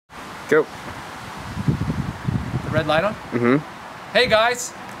Go. The red light on? Mm-hmm. Hey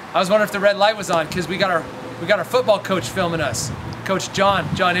guys, I was wondering if the red light was on because we got our football coach filming us, Coach John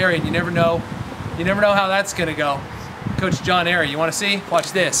Arian. You never know how that's gonna go. Coach John Arian, you want to see?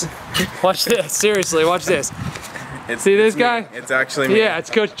 Watch this. Watch this. Seriously, watch this. See this guy? It's actually me. Yeah, it's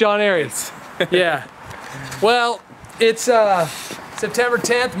Coach John Arian. Yeah. Well, it's September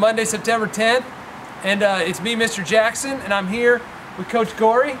 10th, Monday, September 10th, and it's me, Mr. Jackson, and I'm here with Coach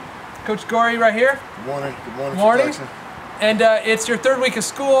Gorey. Coach Gorey right here. Good morning. Good morning, Good morning. Mr. Jackson. And it's your third week of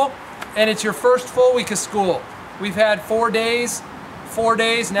school, and it's your first full week of school. We've had 4 days,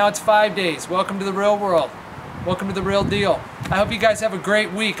 now it's 5 days. Welcome to the real world. Welcome to the real deal. I hope you guys have a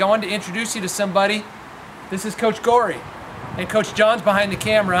great week. I wanted to introduce you to somebody. This is Coach Gorey, and Coach John's behind the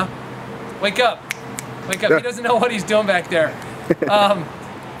camera. Wake up. Wake up. He doesn't know what he's doing back there.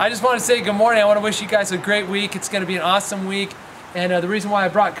 I just want to say good morning. I want to wish you guys a great week. It's going to be an awesome week. And the reason why I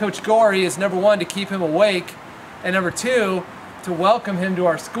brought Coach Gorey is, number one, to keep him awake, and number two, to welcome him to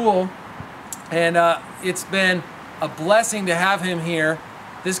our school. And it's been a blessing to have him here.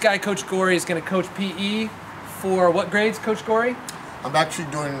 This guy, Coach Gorey, is going to coach PE for what grades, Coach Gorey? I'm actually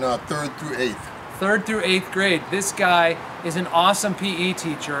doing 3rd through 8th. 3rd through 8th grade. This guy is an awesome PE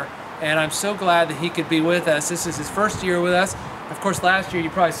teacher, and I'm so glad that he could be with us. This is his first year with us. Of course, last year you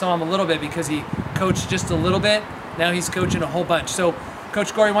probably saw him a little bit because he coached just a little bit. Now he's coaching a whole bunch. So,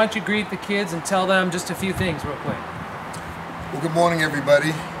 Coach Gorey, why don't you greet the kids and tell them just a few things real quick. Well, good morning,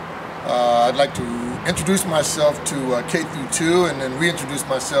 everybody. I'd like to introduce myself to K through 2 and then reintroduce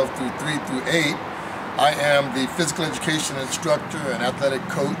myself through 3 through 8. I am the physical education instructor and athletic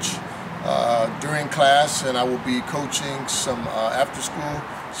coach during class, and I will be coaching some after-school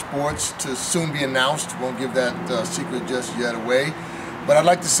sports to soon be announced. Won't give that secret just yet away. But I'd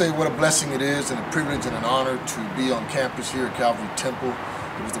like to say what a blessing it is and a privilege and an honor to be on campus here at Calvary Temple.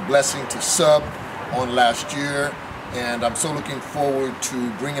 It was a blessing to sub on last year, and I'm so looking forward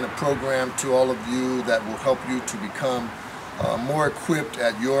to bringing a program to all of you that will help you to become more equipped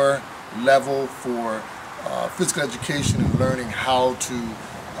at your level for physical education and learning how to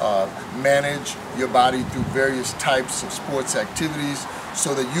manage your body through various types of sports activities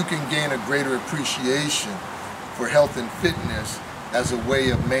so that you can gain a greater appreciation for health and fitness as a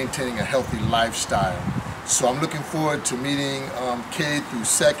way of maintaining a healthy lifestyle. So I'm looking forward to meeting K through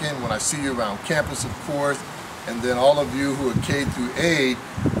 2nd when I see you around campus, of course, and then all of you who are K through 8,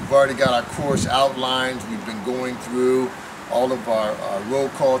 we've already got our course outlined. We've been going through all of our roll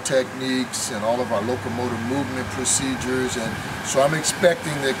call techniques and all of our locomotor movement procedures, and so I'm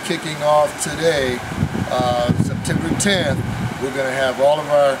expecting that kicking off today, September 10th, we're going to have all of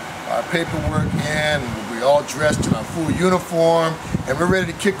our paperwork in. We'll be all dressed in our full uniform, and we're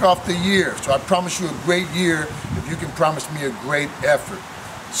ready to kick off the year. So I promise you a great year if you can promise me a great effort.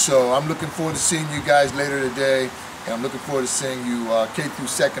 So I'm looking forward to seeing you guys later today, and I'm looking forward to seeing you K through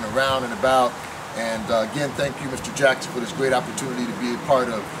 2nd around and about. And again, thank you, Mr. Jackson, for this great opportunity to be a part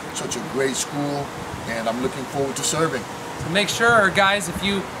of such a great school, and I'm looking forward to serving. So make sure, guys, if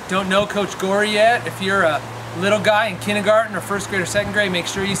you don't know Coach Gorey yet, if you're a little guy in kindergarten or 1st grade or 2nd grade, make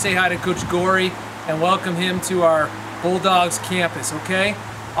sure you say hi to Coach Gorey and welcome him to our Bulldogs campus, okay?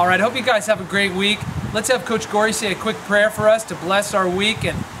 All right, I hope you guys have a great week. Let's have Coach Gorey say a quick prayer for us to bless our week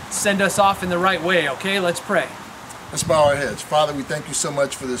and send us off in the right way, okay? Let's pray. Let's bow our heads. Father, we thank you so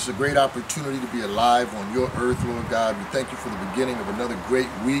much for this great opportunity to be alive on your earth, Lord God. We thank you for the beginning of another great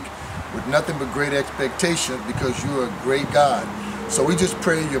week with nothing but great expectations because you are a great God. So we just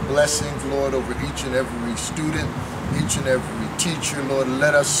pray your blessings, Lord, over each and every student, each and every teacher. Lord,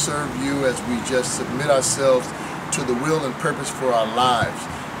 let us serve you as we just submit ourselves to the will and purpose for our lives.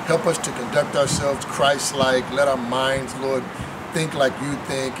 Help us to conduct ourselves Christ-like. Let our minds, Lord, think like you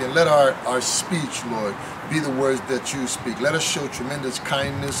think, and let our speech, Lord, be the words that you speak. Let us show tremendous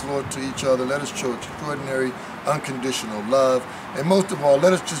kindness, Lord, to each other. Let us show extraordinary, unconditional love. And most of all,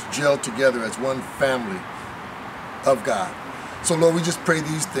 let us just gel together as one family of God. So, Lord, we just pray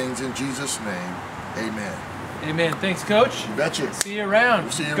these things in Jesus' name. Amen. Amen. Thanks, Coach. You betcha. See you around.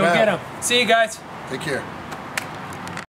 We'll see you Go around. get them. See you guys. Take care.